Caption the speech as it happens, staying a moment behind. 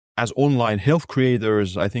As online health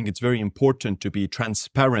creators, I think it's very important to be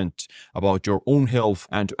transparent about your own health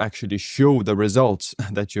and to actually show the results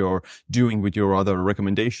that you're doing with your other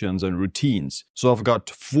recommendations and routines. So I've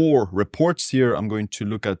got 4 reports here. I'm going to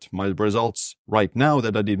look at my results right now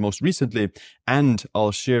that I did most recently, and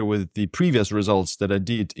I'll share with the previous results that I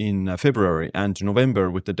did in February and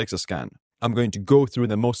November with the DEXA scan. I'm going to go through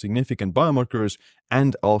the most significant biomarkers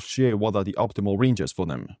and I'll share what are the optimal ranges for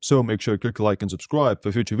them. So make sure you click like and subscribe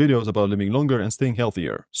for future videos about living longer and staying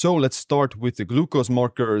healthier. So let's start with the glucose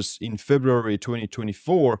markers. In February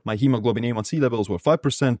 2024, my hemoglobin A1C levels were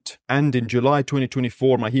 5%. And in July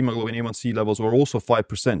 2024, my hemoglobin A1C levels were also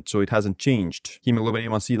 5%. So it hasn't changed. Hemoglobin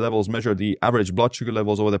A1C levels measure the average blood sugar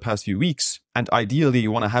levels over the past few weeks. And ideally,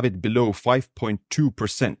 you want to have it below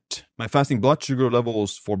 5.2%. My fasting blood sugar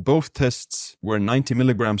levels for both tests were 90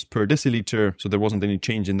 milligrams per deciliter, so there wasn't any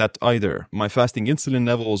change in that either. My fasting insulin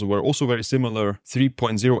levels were also very similar,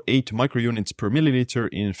 3.08 microunits per milliliter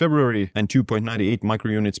in February and 2.98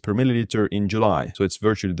 microunits per milliliter in July, so it's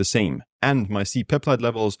virtually the same. And my C-peptide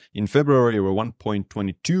levels in February were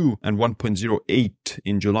 1.22 and 1.08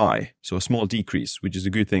 in July. So a small decrease, which is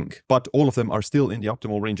a good thing. But all of them are still in the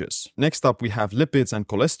optimal ranges. Next up, we have lipids and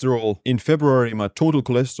cholesterol. In February, my total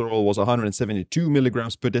cholesterol was 172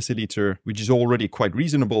 milligrams per deciliter, which is already quite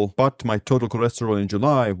reasonable. But my total cholesterol in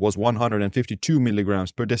July was 152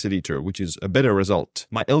 milligrams per deciliter, which is a better result.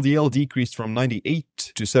 My LDL decreased from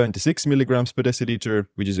 98 to 76 milligrams per deciliter,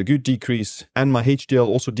 which is a good decrease. And my HDL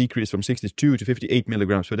also decreased from 62 to 58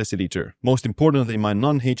 milligrams per deciliter. Most importantly, my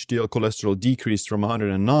non-HDL cholesterol decreased from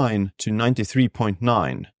 109 to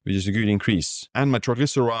 93.9, which is a good increase. And my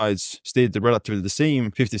triglycerides stayed relatively the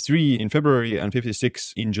same, 53 in February and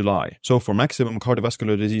 56 in July. So for maximum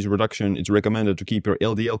cardiovascular disease reduction, it's recommended to keep your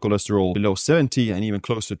LDL cholesterol below 70 and even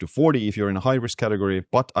closer to 40 if you're in a high risk category,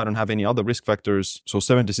 but I don't have any other risk factors, so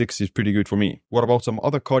 76 is pretty good for me. What about some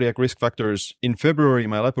other cardiac risk factors? In February,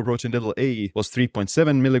 my lipoprotein (a) was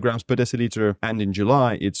 3.7 milligrams per deciliter, and in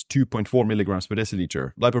July, it's 2.4 milligrams per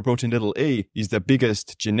deciliter. Lipoprotein (a) is the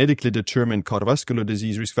biggest genetically determined cardiovascular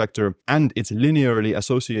disease risk factor, and it's linearly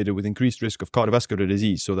associated with increased risk of cardiovascular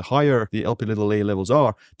disease. So the higher the Lp(a) levels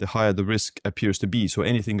are, the higher the risk appears to be. So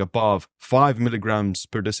anything above 5 milligrams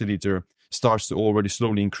per deciliter starts to already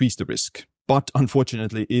slowly increase the risk. But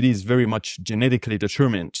unfortunately, it is very much genetically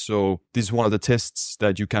determined. So this is one of the tests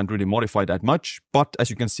that you can't really modify that much. But as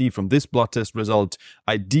you can see from this blood test result,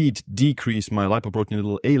 I did decrease my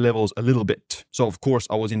lipoprotein (a) levels a little bit. So of course,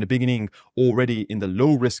 I was in the beginning already in the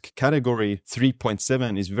low risk category.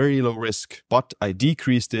 3.7 is very low risk, but I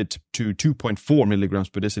decreased it to 2.4 milligrams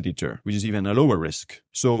per deciliter, which is even a lower risk.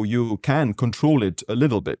 So you can control it a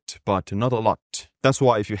little bit, but not a lot. That's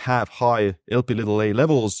why if you have high Lp(a)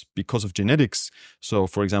 levels because of genetics, so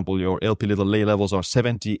for example, your Lp(a) levels are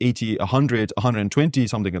 70, 80, 100, 120,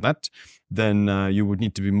 something like that, then you would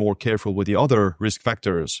need to be more careful with the other risk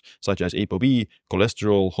factors, such as ApoB,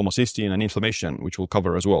 cholesterol, homocysteine, and inflammation, which we'll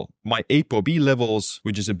cover as well. My ApoB levels,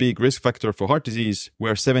 which is a big risk factor for heart disease,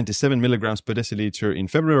 were 77 milligrams per deciliter in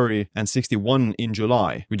February and 61 in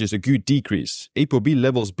July, which is a good decrease. ApoB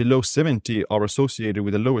levels below 70 are associated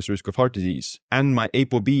with the lowest risk of heart disease. And my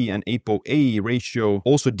ApoB and ApoA ratio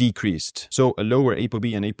also decreased. So a lower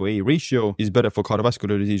ApoB and ApoA ratio is better for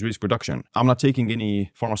cardiovascular disease risk reduction. I'm not taking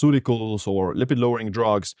any pharmaceuticals or lipid lowering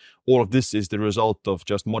drugs. All of this is the result of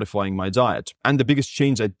just modifying my diet. And the biggest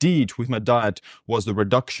change I did with my diet was the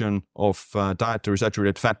reduction of dietary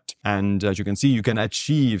saturated fat. And as you can see, you can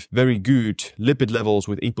achieve very good lipid levels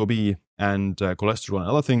with ApoB and cholesterol and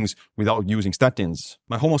other things without using statins.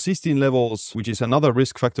 My homocysteine levels, which is another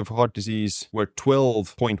risk factor for heart disease, were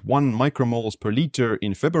 12.1 micromoles per liter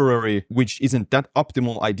in February, which isn't that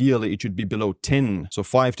optimal. Ideally, it should be below 10. So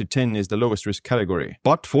 5 to 10 is the lowest risk category.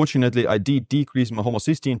 But fortunately, I did decrease my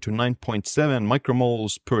homocysteine to 9.7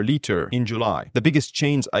 micromoles per liter in July. The biggest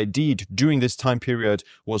change I did during this time period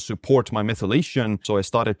was support my methylation. So I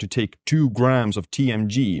started to take 2 grams of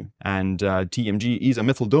TMG, and TMG is a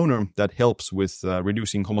methyl donor that helps with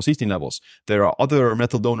reducing homocysteine levels. There are other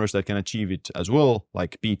methyl donors that can achieve it as well,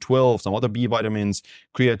 like B12, some other B vitamins,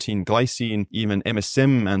 creatine, glycine, even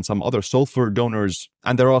MSM, and some other sulfur donors.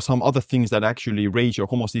 And there are some other things that actually raise your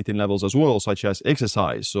homocysteine levels as well, such as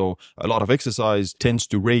exercise. So a lot of exercise tends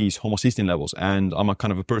to raise homocysteine levels. And I'm a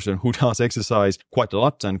kind of a person who does exercise quite a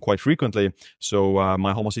lot and quite frequently. So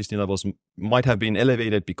my homocysteine levels might have been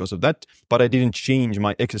elevated because of that, but I didn't change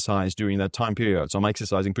my exercise during that time period. So I'm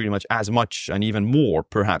exercising pretty much as much and even more,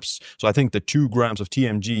 perhaps. So I think the 2 grams of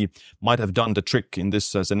TMG might have done the trick in this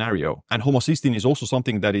scenario. And homocysteine is also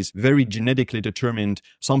something that is very genetically determined.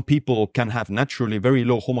 Some people can have naturally very very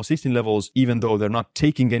low homocysteine levels, even though they're not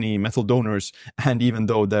taking any methyl donors, and even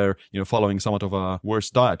though they're, following somewhat of a worse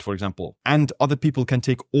diet, for example. And other people can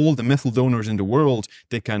take all the methyl donors in the world.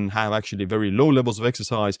 They can have actually very low levels of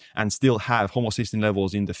exercise and still have homocysteine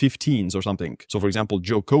levels in the 15s or something. So for example,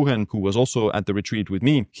 Joe Cohen, who was also at the retreat with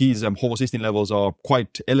me, his homocysteine levels are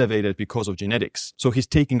quite elevated because of genetics. So he's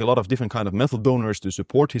taking a lot of different kind of methyl donors to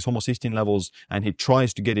support his homocysteine levels, and he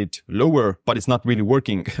tries to get it lower, but it's not really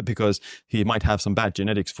working because he might have some bad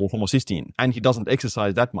genetics for homocysteine, and he doesn't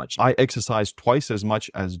exercise that much. I exercise twice as much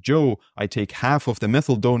as Joe. I take half of the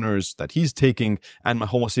methyl donors that he's taking, and my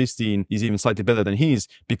homocysteine is even slightly better than his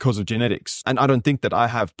because of genetics. And I don't think that I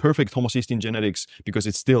have perfect homocysteine genetics, because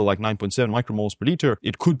it's still like 9.7 micromoles per liter.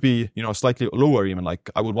 It could be, slightly lower even. Like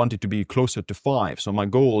I would want it to be closer to 5. So my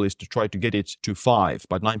goal is to try to get it to 5,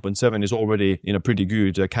 but 9.7 is already in a pretty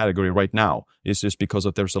good category right now. It's just because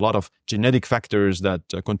there's a lot of genetic factors that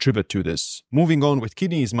contribute to this. Moving on with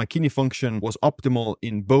kidneys, my kidney function was optimal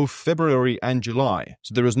in both February and July.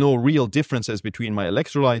 So there was no real differences between my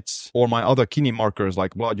electrolytes or my other kidney markers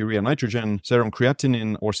like blood urea nitrogen, serum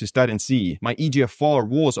creatinine, or cystatin C. My EGFR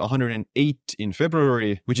was 108 in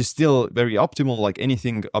February, which is still very optimal. Like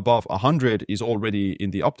anything above 100 is already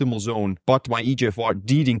in the optimal zone, but my EGFR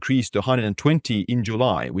did increase to 120 in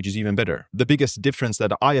July, which is even better. The biggest difference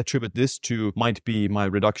that I attribute this to might be my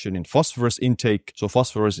reduction in phosphorus intake. So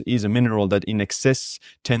phosphorus is a mineral that in excess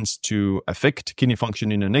tends to affect kidney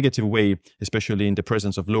function in a negative way, especially in the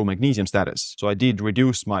presence of low magnesium status. So I did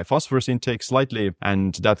reduce my phosphorus intake slightly,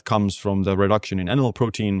 and that comes from the reduction in animal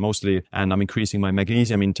protein mostly, and I'm increasing my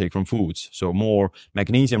magnesium intake from foods. So more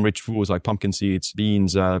magnesium-rich foods like pumpkin seeds,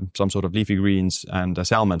 beans, some sort of leafy greens, and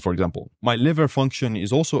salmon, for example. My liver function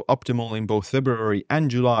is also optimal in both February and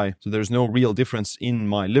July, so there's no real difference in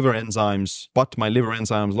my liver enzymes, but my liver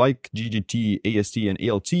enzymes like GGT, AST, and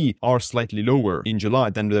ALT are slightly lower in July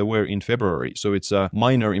than they were in February. So it's a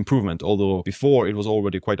minor improvement, although before it was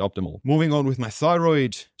already quite optimal. Moving on with my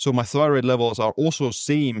thyroid. So my thyroid levels are also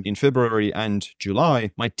same in February and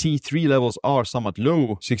July. My T3 levels are somewhat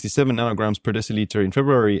low, 67 nanograms per deciliter in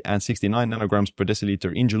February and 69 nanograms per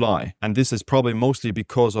deciliter in July. And this is probably mostly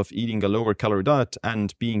because of eating a lower calorie diet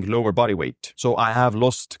and being lower body weight. So I have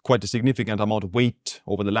lost quite a significant amount of weight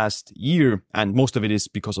over the last year, and most of it is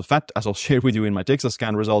because of fat, as I'll share with you in my DEXA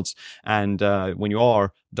scan results. And when you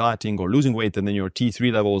are dieting or losing weight, and then your T3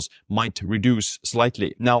 levels might reduce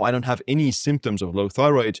slightly. Now, I don't have any symptoms of low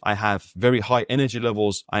thyroid. I have very high energy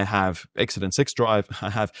levels. I have excellent sex drive. I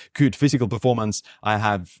have good physical performance. I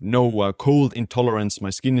have no cold intolerance. My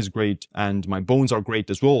skin is great and my bones are great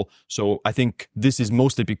as well. So I think this is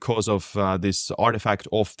mostly because of this artifact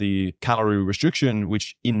of the calorie restriction,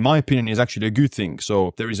 which in my opinion is actually a good thing.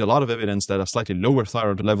 So there is a lot of evidence that a slightly lower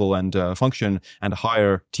thyroid level and function and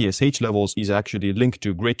higher TSH levels is actually linked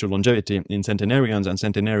to greater longevity in centenarians and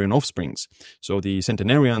centenarian offsprings. So the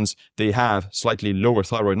centenarians, they have slightly lower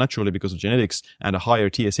thyroid naturally because of genetics and a higher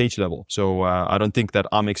TSH level. So I don't think that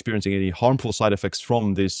I'm experiencing any harmful side effects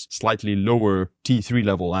from this slightly lower T3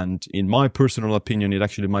 level. And in my personal opinion, it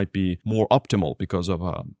actually might be more optimal because of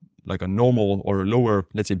like a normal or a lower,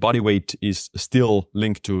 let's say, body weight is still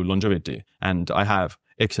linked to longevity. And I have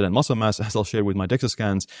excellent muscle mass, as I'll share with my DEXA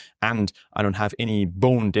scans, and I don't have any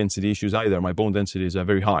bone density issues either. My bone density is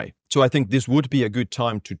very high. So I think this would be a good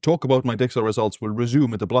time to talk about my DEXA results. We'll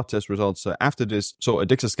resume with the blood test results after this. So a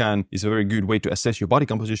DEXA scan is a very good way to assess your body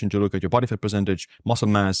composition, to look at your body fat percentage, muscle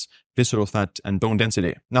mass, visceral fat, and bone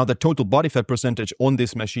density. Now, the total body fat percentage on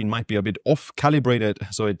this machine might be a bit off calibrated,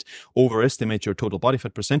 so it overestimates your total body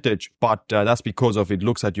fat percentage, but that's because of it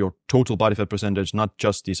looks at your total body fat percentage, not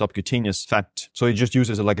just the subcutaneous fat. So it just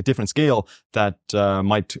uses like a different scale that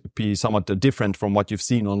might be somewhat different from what you've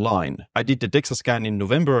seen online. I did the DEXA scan in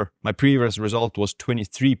November. My previous result was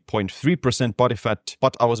 23.3% body fat,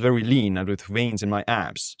 but I was very lean and with veins in my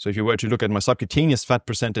abs. So if you were to look at my subcutaneous fat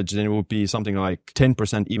percentage, then it would be something like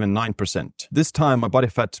 10%, even 9%. This time, my body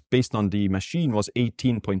fat based on the machine was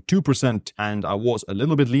 18.2%, and I was a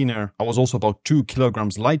little bit leaner. I was also about 2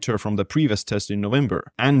 kilograms lighter from the previous test in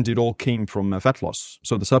November, and it all came from fat loss.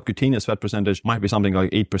 So the subcutaneous fat percentage might be something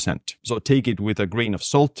like 8%. So take it with a grain of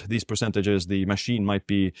salt. These percentages, the machine might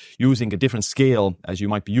be using a different scale as you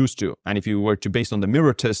might be used to. And if you were to, based on the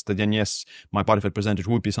mirror test, then yes, my body fat percentage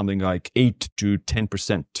would be something like 8 to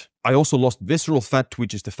 10%. I also lost visceral fat,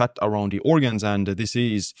 which is the fat around the organs, and this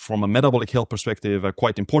is, from a metabolic health perspective,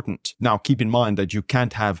 quite important. Now, keep in mind that you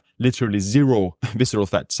can't have literally zero visceral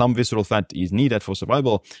fat. Some visceral fat is needed for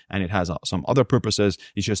survival, and it has some other purposes.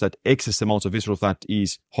 It's just that excess amounts of visceral fat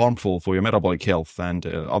is harmful for your metabolic health and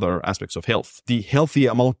other aspects of health. The healthy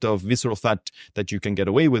amount of visceral fat that you can get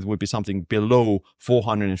away with would be something below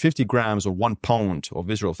 450 grams or 1 pound of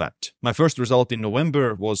visceral fat. My first result in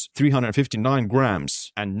November was 359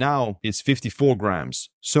 grams, and now it's 54 grams.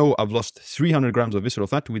 So I've lost 300 grams of visceral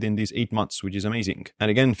fat within these 8 months, which is amazing.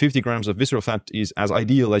 And again, 50 grams of visceral fat is as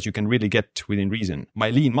ideal as you can really get within reason.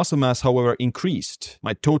 My lean muscle mass, however, increased.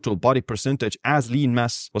 My total body percentage as lean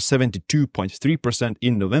mass was 72.3%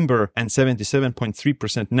 in November and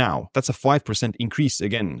 77.3% now. That's a 5% increase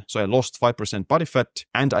again. So I lost 5% body fat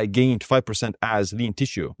and I gained 5% as lean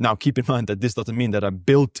tissue. Now keep in mind that this doesn't mean that I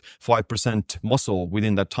built 5% muscle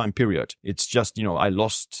within that time period. It's just, I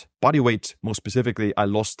lost body weight. Most specifically, I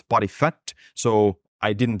lost body fat. So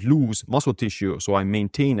I didn't lose muscle tissue, so I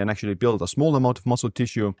maintained and actually built a small amount of muscle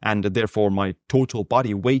tissue, and therefore my total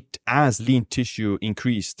body weight as lean tissue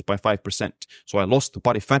increased by 5%. So I lost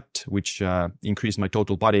body fat, which increased my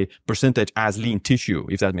total body percentage as lean tissue,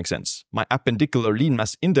 if that makes sense. My appendicular lean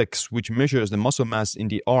mass index, which measures the muscle mass in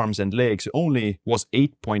the arms and legs only, was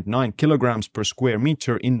 8.9 kilograms per square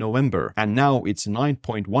meter in November, and now it's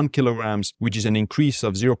 9.1 kilograms, which is an increase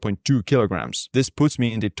of 0.2 kilograms. This puts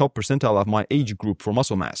me in the top percentile of my age group for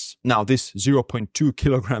muscle mass. Now, this 0.2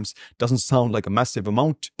 kilograms doesn't sound like a massive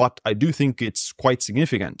amount, but I do think it's quite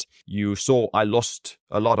significant. You saw I lost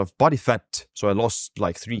a lot of body fat, so I lost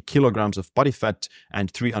like 3 kilograms of body fat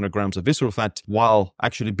and 300 grams of visceral fat while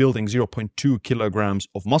actually building 0.2 kilograms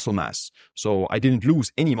of muscle mass. So I didn't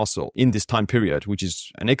lose any muscle in this time period, which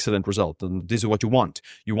is an excellent result. And this is what you want.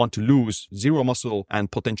 You want to lose zero muscle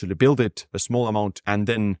and potentially build it a small amount and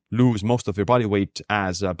then lose most of your body weight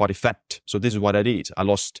as body fat. So this is what I did. I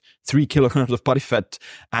lost 3 kilograms of body fat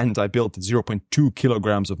and I built 0.2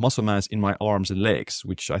 kilograms of muscle mass in my arms and legs,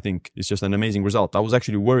 which I think is just an amazing result. I was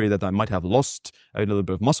actually worried that I might have lost a little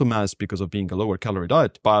bit of muscle mass because of being a lower calorie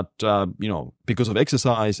diet. But, because of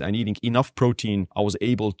exercise and eating enough protein, I was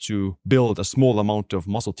able to build a small amount of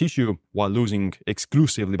muscle tissue while losing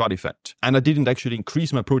exclusively body fat. And I didn't actually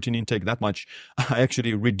increase my protein intake that much. I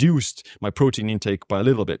actually reduced my protein intake by a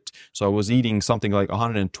little bit. So I was eating something like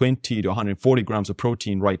 120 to 140 grams of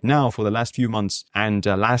protein right now for the last few months. And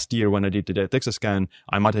last year when I did the DEXA scan,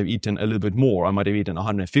 I might have eaten a little bit more. I might have eaten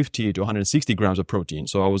 150 to 160 grams of protein.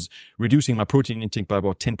 So I was reducing my protein intake by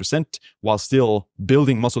about 10% while still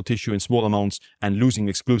building muscle tissue in small amounts and losing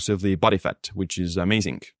exclusively body fat, which is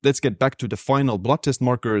amazing. Let's get back to the final blood test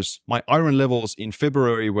markers. My iron levels in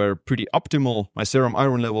February were pretty optimal. My serum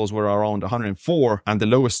iron levels were around 104 and the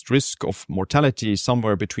lowest risk of mortality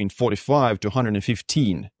somewhere between 45 to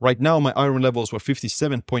 115. Right now, my iron levels were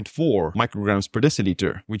 57.4 micrograms per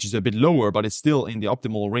deciliter, which is a bit lower, but it's still in the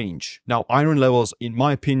optimal range. Now, iron levels, in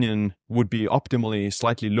my opinion, would be optimally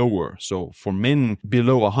slightly lower. So for men,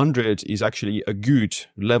 below 100 is actually a good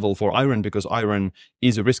level for iron because iron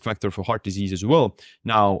is a risk factor for heart disease as well.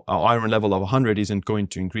 Now, an iron level of 100 isn't going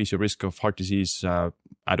to increase your risk of heart disease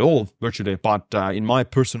at all, virtually. But in my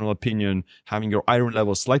personal opinion, having your iron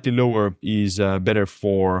level slightly lower is better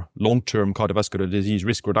for long-term cardiovascular disease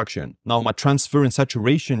risk reduction. Now, my transferrin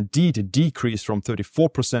saturation did decrease from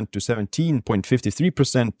 34% to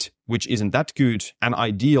 17.53%. Which isn't that good. An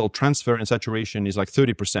ideal transferrin saturation is like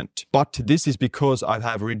 30%. But this is because I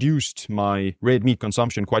have reduced my red meat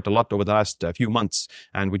consumption quite a lot over the last few months,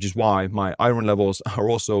 and which is why my iron levels are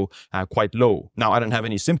also quite low. Now, I don't have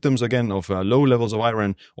any symptoms again of low levels of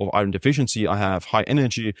iron or iron deficiency. I have high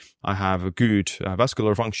energy. I have a good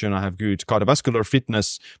vascular function. I have good cardiovascular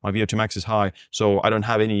fitness. My VO2 max is high. So I don't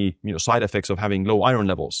have any side effects of having low iron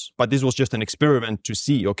levels. But this was just an experiment to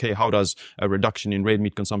see, okay, how does a reduction in red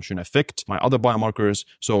meat consumption affect my other biomarkers?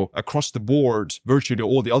 So across the board, virtually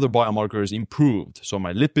all the other biomarkers improved. So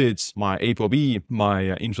my lipids, my ApoB,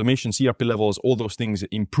 my inflammation, CRP levels, all those things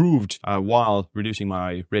improved while reducing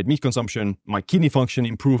my red meat consumption. My kidney function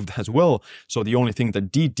improved as well. So the only thing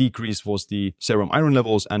that did decrease was the serum iron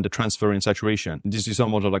levels and the transferrin saturation. This is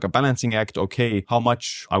somewhat like a balancing act. Okay, how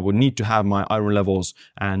much I would need to have my iron levels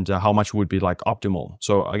and how much would be like optimal.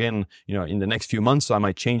 So again, in the next few months, I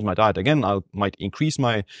might change my diet again. I might increase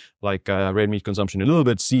my red meat consumption a little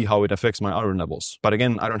bit, see how how it affects my iron levels. But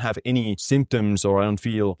again, I don't have any symptoms or I don't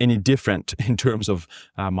feel any different in terms of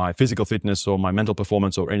my physical fitness or my mental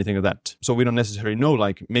performance or anything like that. So we don't necessarily know,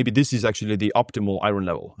 like maybe this is actually the optimal iron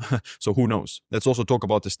level. So who knows? Let's also talk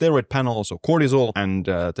about the steroid panel, so cortisol and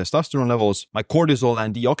testosterone levels. My cortisol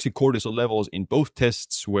and deoxycortisol levels in both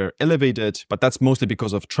tests were elevated, but that's mostly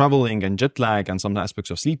because of traveling and jet lag and some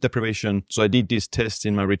aspects of sleep deprivation. So I did these tests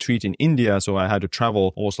in my retreat in India, so I had to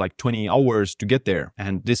travel almost like 20 hours to get there.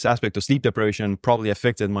 And this aspect of sleep deprivation probably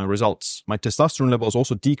affected my results. My testosterone levels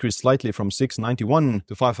also decreased slightly from 691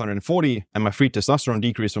 to 540, and my free testosterone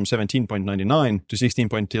decreased from 17.99 to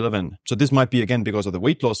 16.11. So this might be again because of the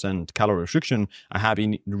weight loss and calorie restriction. I have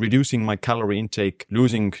been reducing my calorie intake,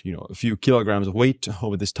 losing a few kilograms of weight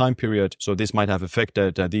over this time period. So this might have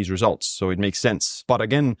affected these results. So it makes sense. But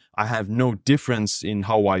again, I have no difference in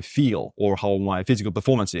how I feel or how my physical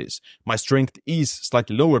performance is. My strength is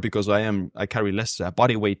slightly lower because I carry less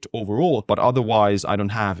body weight overall, but otherwise I don't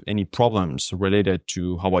have any problems related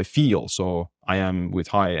to how I feel. So I am with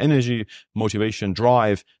high energy, motivation,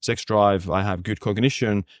 drive, sex drive. I have good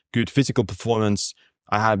cognition, good physical performance.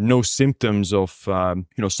 I have no symptoms of,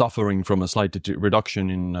 suffering from a slight reduction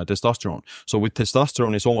in testosterone. So with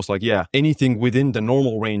testosterone, it's almost like, anything within the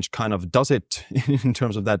normal range kind of does it in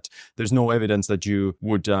terms of that. There's no evidence that you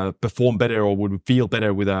would perform better or would feel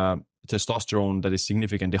better with a testosterone that is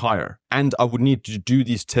significantly higher. And I would need to do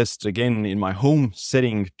these tests again in my home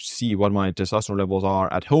setting to see what my testosterone levels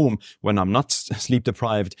are at home when I'm not sleep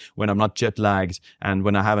deprived, when I'm not jet lagged, and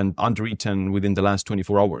when I haven't undereaten within the last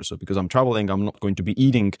 24 hours. So because I'm traveling, I'm not going to be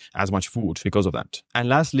eating as much food because of that. And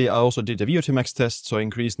lastly, I also did a VO2 max test. So I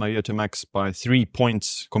increased my VO2 max by 3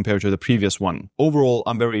 points compared to the previous one. Overall,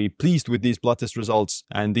 I'm very pleased with these blood test results.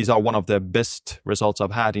 And these are one of the best results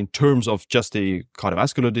I've had in terms of just the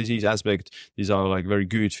cardiovascular disease aspect. These are like very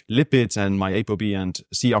good lipids, and my ApoB and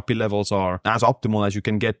CRP levels are as optimal as you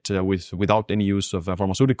can get without any use of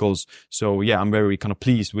pharmaceuticals. So I'm very kind of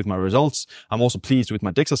pleased with my results. I'm also pleased with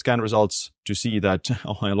my DEXA scan results to see that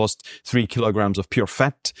I lost 3 kilograms of pure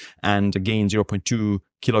fat and gained 0.2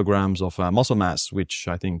 kilograms of muscle mass, which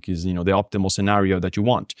I think is, the optimal scenario that you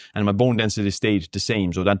want. And my bone density stayed the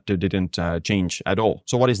same, so that didn't change at all.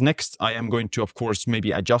 So what is next? I am going to, of course,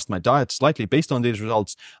 maybe adjust my diet slightly based on these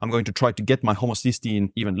results. I'm going to try to get my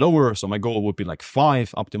homocysteine even lower. So my goal would be like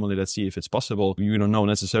 5 optimally. Let's see if it's possible. You don't know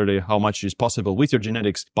necessarily how much is possible with your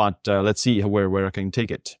genetics, but let's see where I can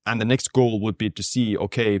take it. And the next goal would be to see,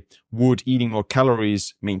 okay, would eating more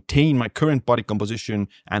calories maintain my current body composition,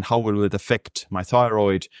 and how will it affect my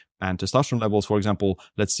thyroid and testosterone levels, for example?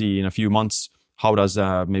 Let's see in a few months, how does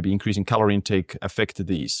maybe increasing calorie intake affect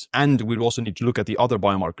these? And we'll also need to look at the other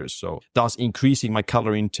biomarkers. So does increasing my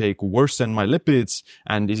calorie intake worsen my lipids?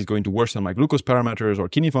 And is it going to worsen my glucose parameters or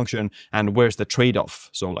kidney function? And where's the trade-off?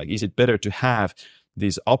 So is it better to have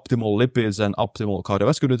these optimal lipids and optimal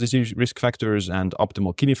cardiovascular disease risk factors and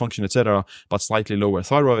optimal kidney function, etc., but slightly lower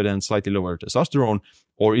thyroid and slightly lower testosterone?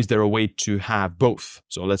 Or is there a way to have both?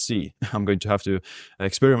 So let's see. I'm going to have to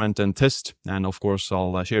experiment and test. And of course,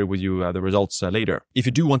 I'll share with you the results later. If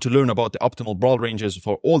you do want to learn about the optimal broad ranges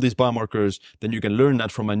for all these biomarkers, then you can learn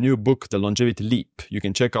that from my new book, The Longevity Leap. You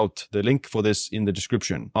can check out the link for this in the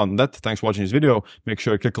description. On that, thanks for watching this video. Make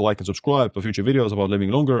sure to click a like and subscribe for future videos about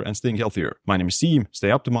living longer and staying healthier. My name is Siim. Stay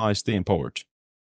optimized, stay empowered.